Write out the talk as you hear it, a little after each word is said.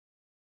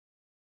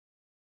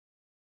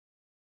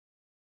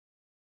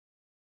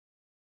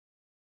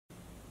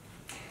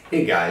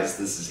Hey guys,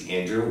 this is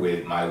Andrew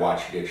with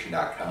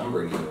mywatchaddiction.com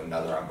bringing you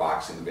another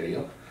unboxing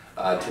video.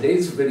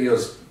 Today's video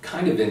is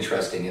kind of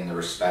interesting in the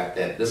respect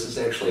that this is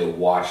actually a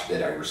watch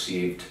that I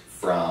received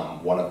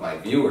from one of my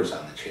viewers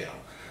on the channel.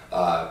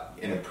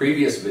 In a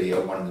previous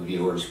video, one of the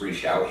viewers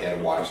reached out, he had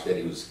a watch that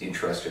he was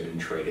interested in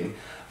trading.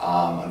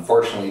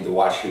 Unfortunately, the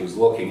watch he was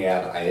looking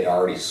at I had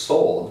already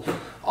sold,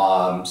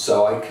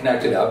 so I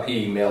connected up,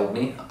 he emailed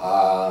me,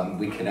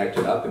 we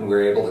connected up and we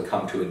were able to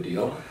come to a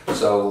deal.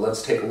 So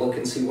let's take a look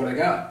and see what I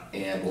got,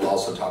 and we'll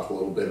also talk a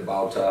little bit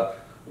about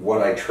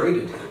what I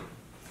traded here.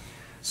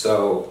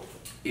 So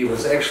it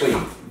was actually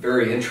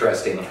very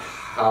interesting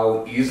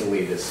how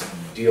easily this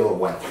deal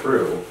went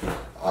through.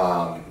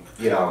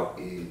 You know,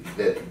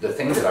 the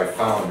thing that I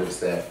found is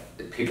that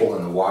the people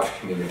in the watch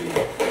community,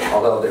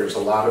 although there's a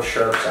lot of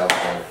sharps out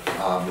there,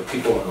 the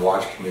people in the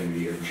watch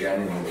community are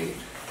genuinely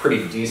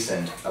pretty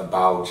decent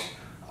about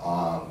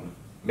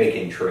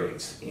making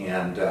trades.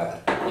 And,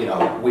 you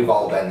know, we've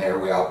all been there.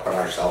 We all put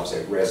ourselves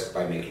at risk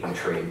by making a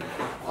trade.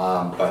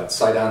 But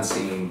sight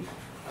unseen,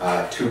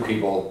 two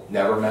people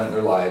never met in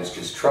their lives,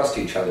 just trust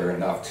each other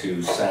enough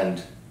to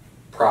send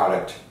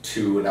product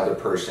to another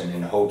person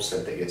in hopes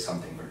that they get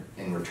something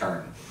in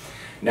return.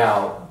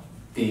 Now,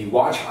 the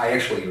watch I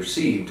actually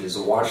received is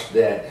a watch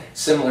that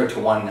similar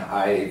to one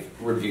I've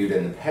reviewed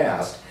in the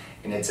past,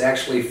 and it's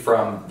actually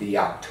from the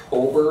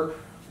October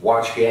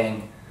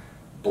watchgang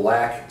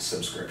Black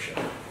subscription.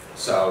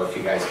 So if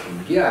you guys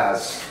can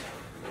guess,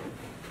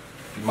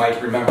 you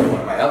might remember one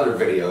of my other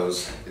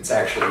videos, it's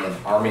actually an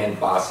Armand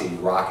Basi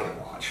Rocket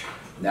Watch.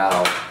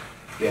 Now,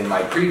 in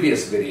my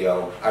previous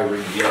video, I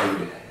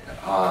reviewed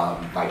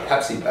my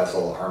Pepsi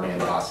bezel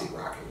Armand Basi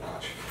Rocket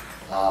Watch.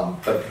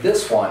 But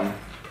this one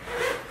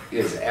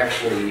is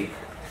actually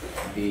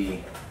the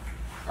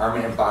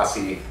Armand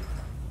Basi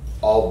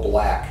all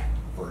black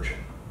version.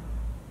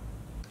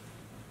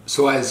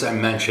 So as I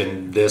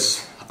mentioned,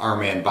 this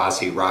Armand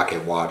Basi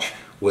Rocket Watch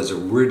was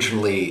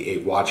originally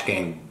a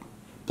watchgang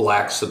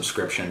black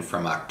subscription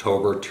from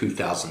October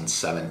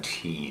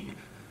 2017.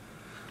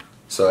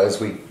 So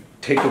as we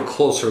take a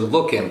closer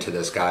look into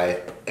this guy,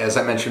 as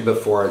I mentioned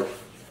before,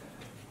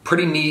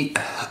 pretty neat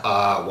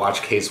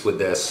watch case with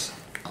this.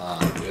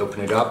 We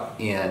open it up,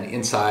 and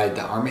inside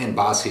the Armand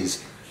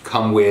Basis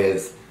come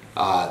with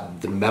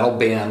the metal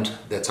band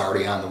that's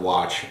already on the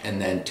watch, and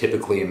then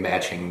typically a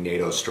matching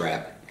NATO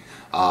strap.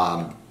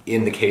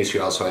 In the case,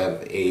 you also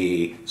have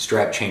a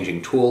strap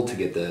changing tool to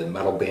get the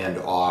metal band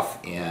off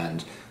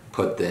and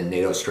put the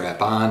NATO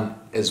strap on,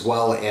 as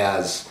well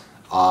as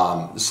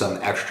some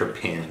extra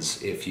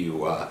pins if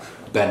you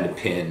bend a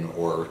pin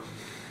or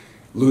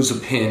lose a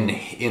pin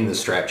in the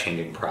strap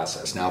changing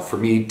process. Now for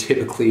me,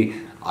 typically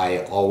I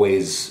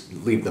always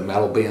leave the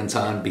metal bands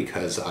on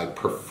because I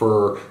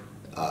prefer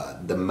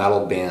the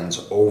metal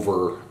bands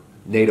over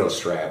NATO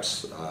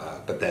straps,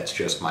 but that's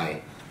just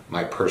my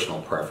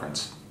personal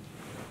preference.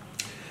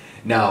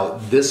 Now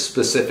this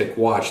specific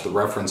watch, the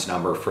reference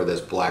number for this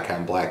black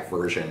on black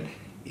version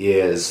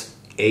is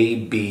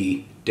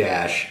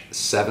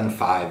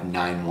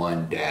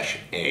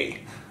AB-7591-A,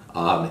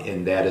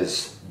 and that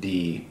is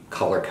the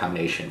color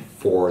combination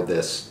for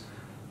this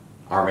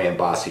Armand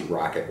Basi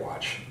Rocket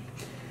Watch.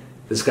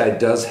 This guy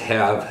does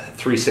have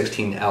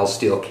 316L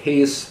steel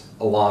case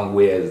along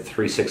with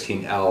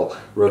 316L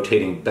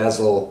rotating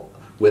bezel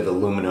with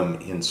aluminum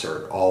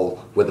insert,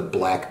 all with a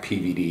black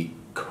PVD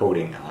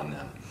coating on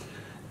them.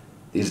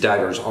 These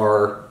divers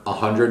are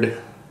 100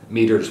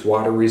 meters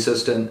water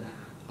resistant,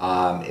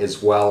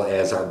 as well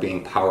as are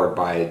being powered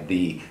by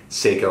the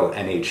Seiko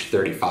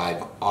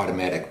NH35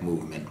 automatic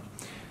movement.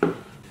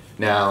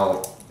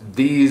 Now,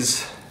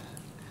 these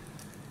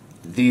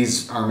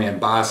Armand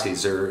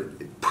Basis are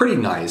pretty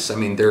nice. I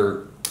mean,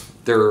 they're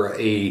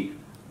a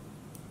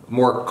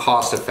more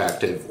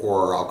cost-effective,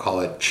 or I'll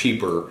call it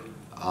cheaper,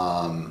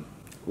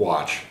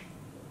 watch.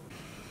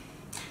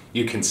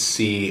 You can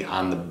see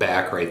on the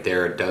back right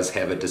there, it does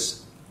have a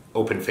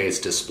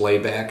open-face display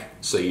back,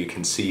 so you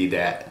can see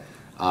that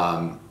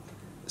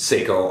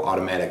Seiko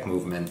automatic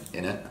movement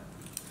in it.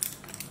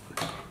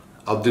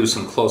 I'll do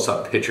some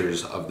close-up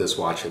pictures of this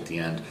watch at the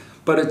end,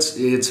 but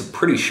it's a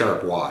pretty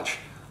sharp watch.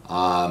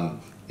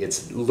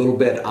 It's a little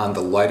bit on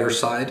the lighter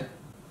side,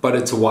 but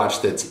it's a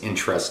watch that's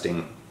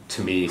interesting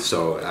to me,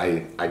 so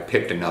I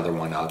picked another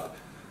one up.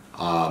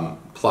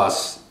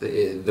 Plus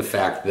the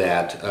fact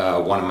that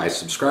one of my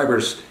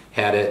subscribers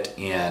had it,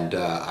 and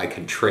I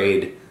could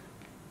trade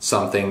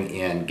something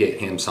and get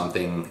him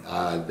something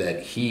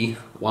that he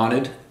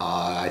wanted.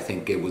 I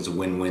think it was a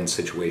win-win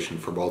situation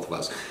for both of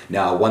us.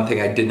 Now, one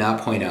thing I did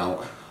not point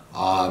out,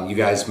 you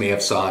guys may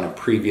have saw in a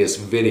previous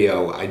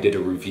video, I did a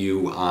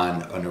review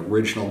on an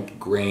original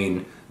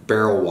grain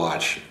barrel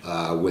watch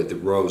with the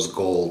rose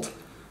gold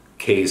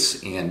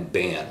case and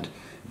band.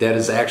 That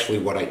is actually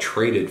what I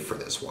traded for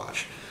this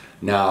watch.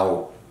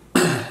 Now,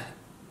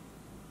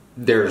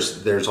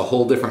 there's a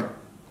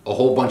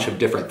whole bunch of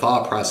different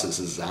thought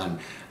processes on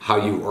how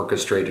you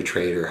orchestrate a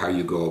trade or how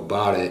you go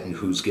about it and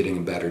who's getting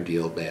a better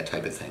deal, that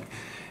type of thing.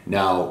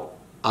 Now,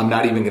 I'm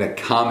not even going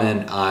to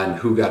comment on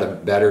who got a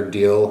better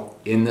deal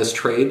in this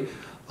trade.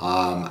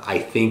 I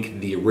think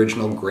the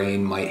original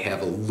grain might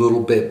have a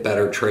little bit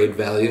better trade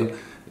value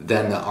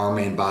than the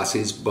Armand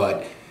Basis,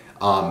 but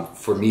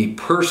for me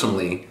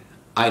personally,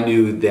 I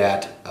knew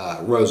that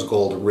rose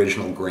gold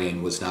original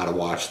grain was not a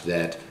watch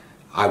that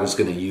I was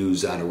going to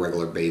use on a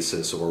regular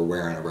basis or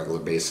wear on a regular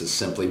basis,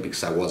 simply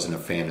because I wasn't a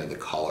fan of the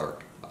color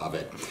of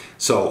it.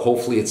 So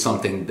hopefully it's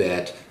something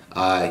that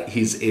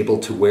he's able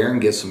to wear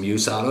and get some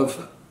use out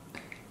of,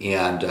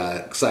 and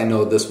because I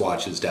know this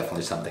watch is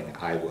definitely something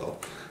I will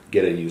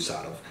get a use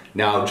out of.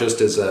 Now,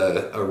 just as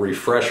a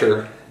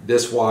refresher,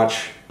 this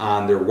watch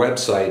on their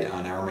website,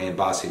 on Armand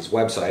Basi's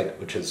website,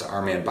 which is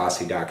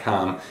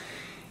armandbasi.com,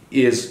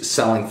 is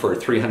selling for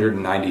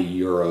 390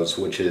 euros,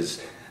 which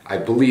is, I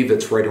believe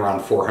it's right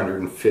around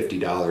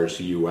 $450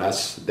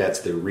 US. That's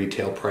the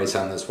retail price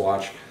on this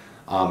watch.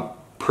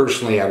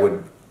 Personally, I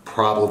would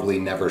probably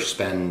never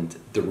spend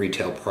the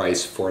retail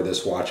price for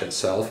this watch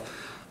itself,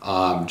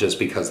 just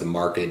because the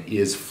market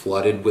is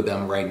flooded with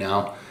them right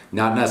now.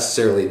 Not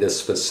necessarily this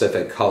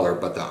specific color,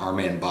 but the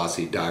Armand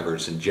Basi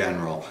divers in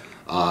general,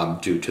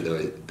 due to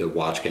the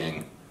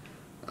watchgang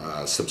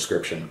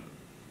subscription.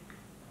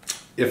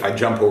 If I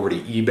jump over to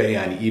eBay,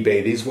 on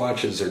eBay, these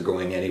watches are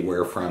going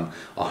anywhere from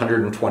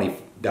 $120,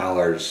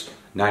 $99,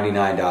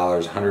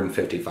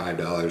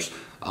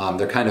 $155.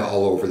 They're kind of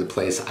all over the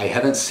place. I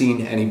haven't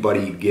seen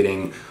anybody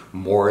getting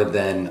more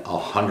than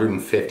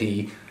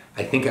 150.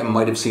 I think I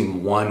might have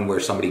seen one where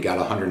somebody got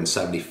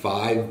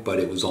 175, but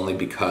it was only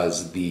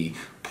because the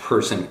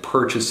person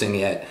purchasing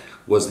it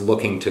was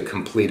looking to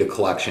complete a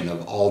collection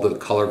of all the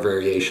color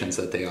variations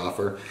that they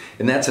offer.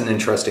 And that's an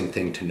interesting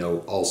thing to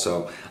note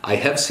also. I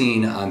have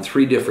seen on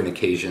 3 different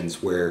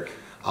occasions where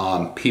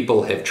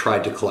people have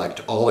tried to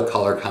collect all the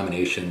color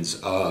combinations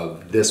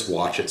of this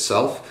watch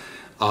itself,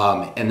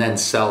 and then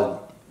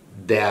sell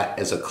that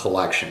as a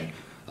collection.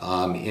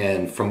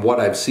 And from what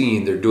I've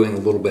seen, they're doing a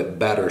little bit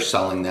better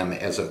selling them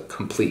as a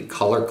complete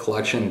color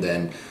collection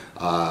than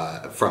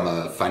from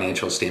a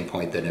financial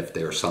standpoint than if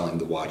they're selling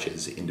the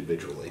watches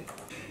individually.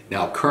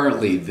 Now,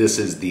 currently, this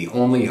is the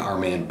only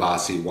Armand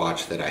Basi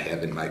watch that I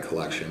have in my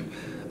collection.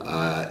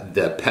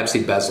 The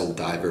Pepsi bezel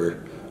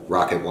diver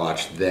rocket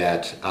watch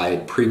that I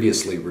had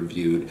previously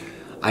reviewed,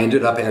 I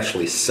ended up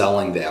actually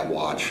selling that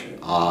watch.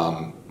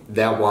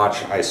 That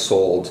watch I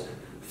sold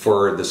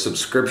for the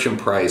subscription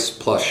price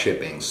plus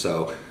shipping.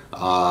 So,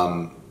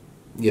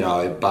 you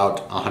know,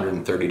 about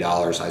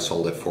 $130 I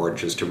sold it for,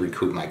 just to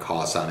recoup my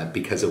costs on it,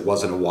 because it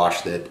wasn't a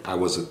watch that I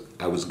was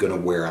going to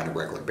wear on a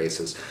regular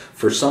basis.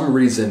 For some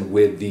reason,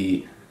 with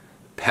the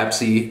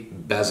Pepsi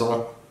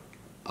bezel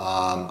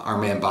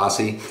Armand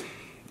Basi,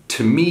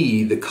 to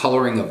me the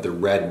coloring of the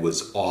red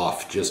was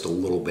off just a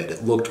little bit.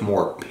 It looked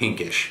more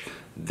pinkish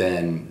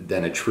than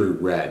a true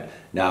red.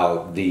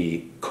 Now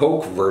the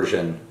Coke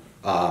version,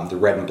 the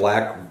red and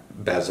black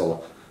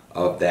bezel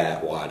of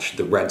that watch,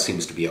 the red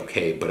seems to be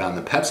okay, but on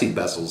the Pepsi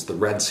bezels, the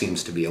red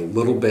seems to be a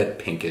little bit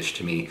pinkish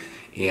to me,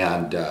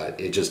 and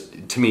it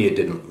just, to me, it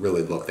didn't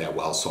really look that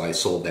well, so I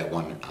sold that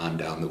one on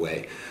down the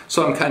way.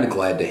 So I'm kind of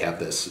glad to have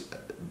this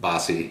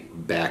Basi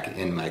back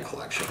in my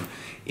collection.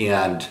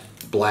 And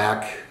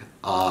black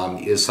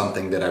is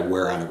something that I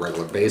wear on a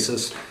regular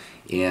basis,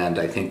 and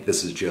I think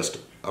this is just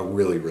a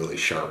really, really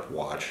sharp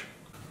watch.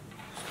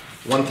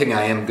 One thing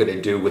I am going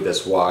to do with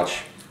this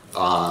watch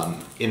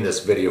in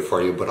this video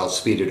for you, but I'll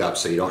speed it up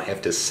so you don't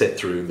have to sit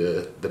through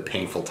the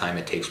painful time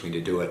it takes me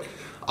to do it.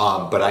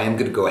 But I am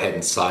going to go ahead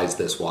and size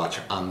this watch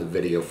on the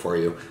video for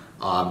you,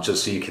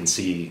 just so you can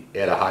see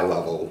at a high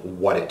level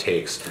what it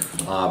takes.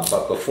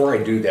 But before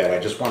I do that, I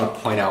just want to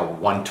point out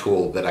one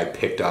tool that I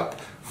picked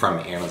up from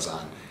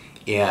Amazon,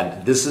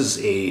 and this is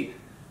a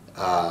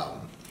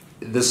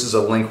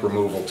link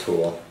removal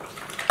tool.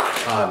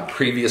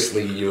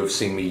 Previously, you have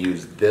seen me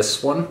use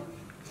this one.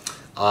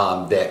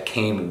 That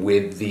came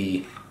with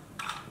the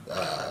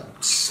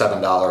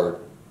 $7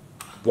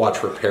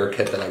 watch repair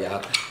kit that I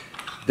got.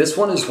 This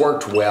one has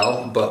worked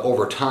well, but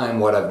over time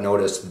what I've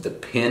noticed, the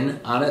pin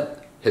on it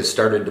has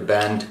started to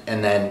bend,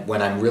 and then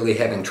when I'm really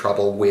having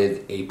trouble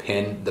with a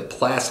pin, the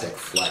plastic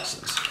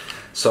flexes.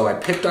 So I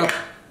picked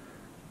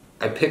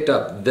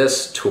up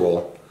this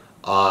tool,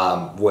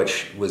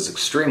 which was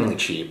extremely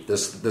cheap.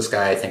 This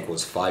guy I think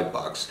was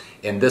 $5,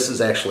 and this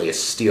is actually a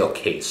steel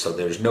case, so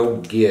there's no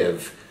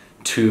give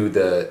to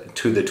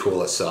the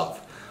tool itself.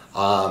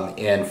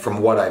 And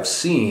from what I've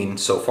seen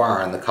so far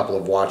on the couple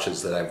of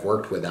watches that I've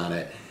worked with on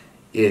it,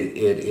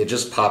 it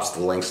just pops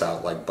the links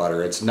out like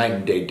butter. It's night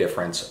and day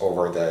difference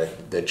over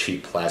the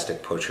cheap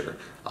plastic pusher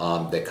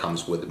that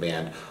comes with the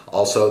band.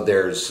 Also,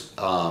 there's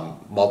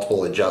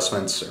multiple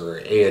adjustments, or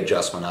a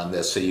adjustment on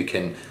this, so you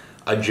can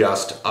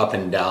adjust up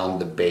and down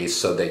the base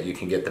so that you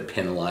can get the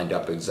pin lined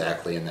up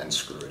exactly and then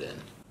screw it in.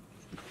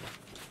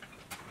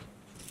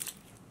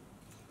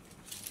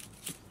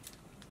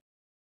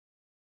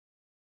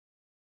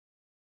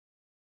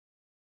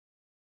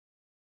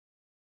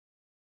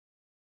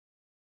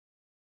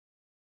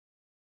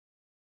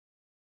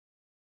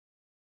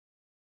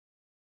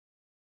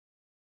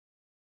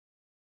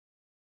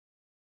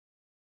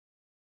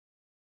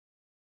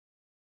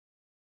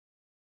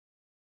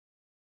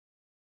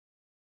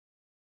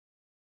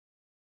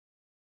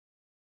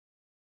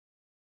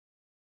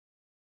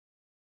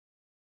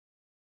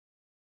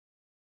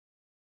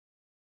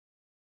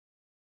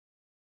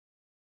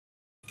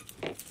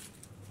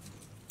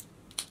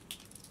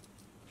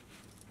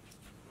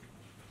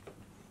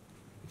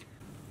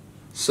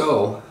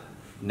 So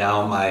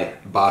now my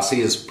Basi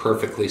is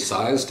perfectly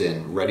sized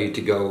and ready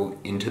to go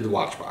into the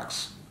watch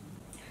box.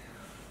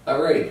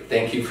 Alright,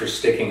 thank you for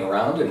sticking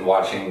around and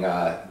watching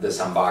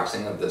this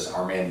unboxing of this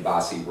Armand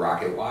Basi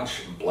Rocket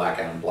Watch, Black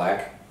on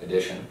Black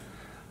edition.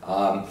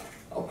 I'm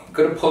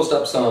going to post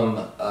up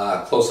some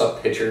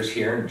close-up pictures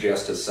here in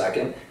just a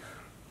second.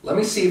 Let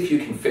me see if you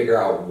can figure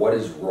out what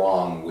is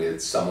wrong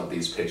with some of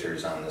these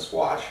pictures on this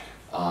watch.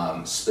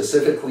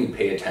 Specifically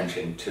pay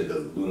attention to the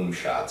loom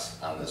shots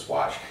on this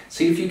watch.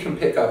 See if you can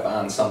pick up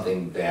on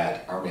something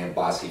that Armand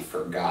Basi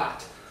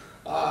forgot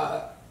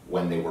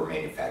when they were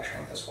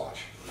manufacturing this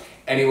watch.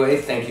 Anyway,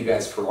 thank you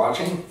guys for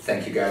watching.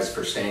 Thank you guys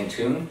for staying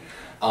tuned.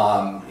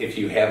 If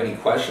you have any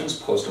questions,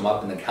 post them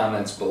up in the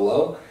comments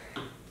below.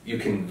 You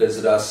can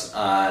visit us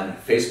on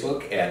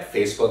Facebook at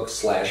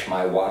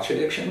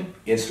Facebook/MyWatchAddiction,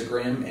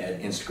 Instagram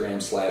at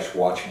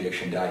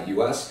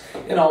Instagram/WatchAddiction.us,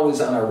 and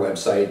always on our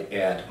website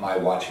at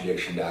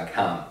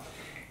MyWatchAddiction.com.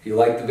 If you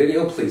like the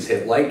video, please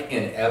hit like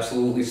and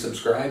absolutely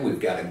subscribe. We've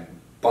got a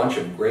bunch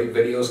of great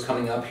videos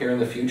coming up here in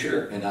the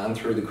future and on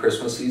through the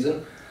Christmas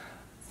season.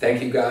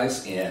 Thank you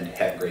guys and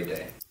have a great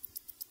day.